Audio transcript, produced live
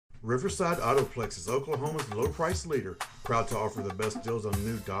Riverside Autoplex is Oklahoma's low-price leader, proud to offer the best deals on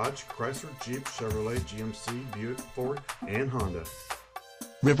new Dodge, Chrysler, Jeep, Chevrolet, GMC, Buick, Ford, and Honda.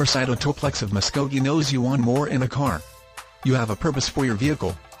 Riverside Autoplex of Muskogee knows you want more in a car. You have a purpose for your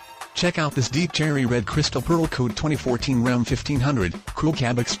vehicle. Check out this deep cherry red crystal pearl coat 2014 Ram 1500 Crew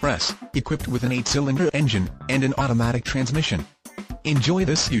Cab Express, equipped with an 8-cylinder engine and an automatic transmission. Enjoy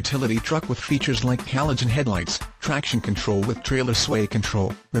this utility truck with features like halogen headlights, traction control with trailer sway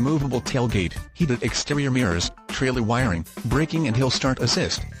control, removable tailgate, heated exterior mirrors, trailer wiring, braking and hill start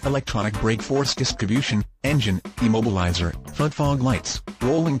assist, electronic brake force distribution, engine, immobilizer, front fog lights,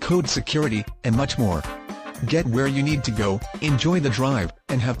 rolling code security, and much more. Get where you need to go, enjoy the drive,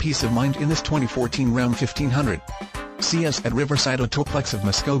 and have peace of mind in this 2014 Ram 1500. See us at Riverside Autoplex of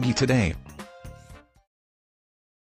Muskogee today.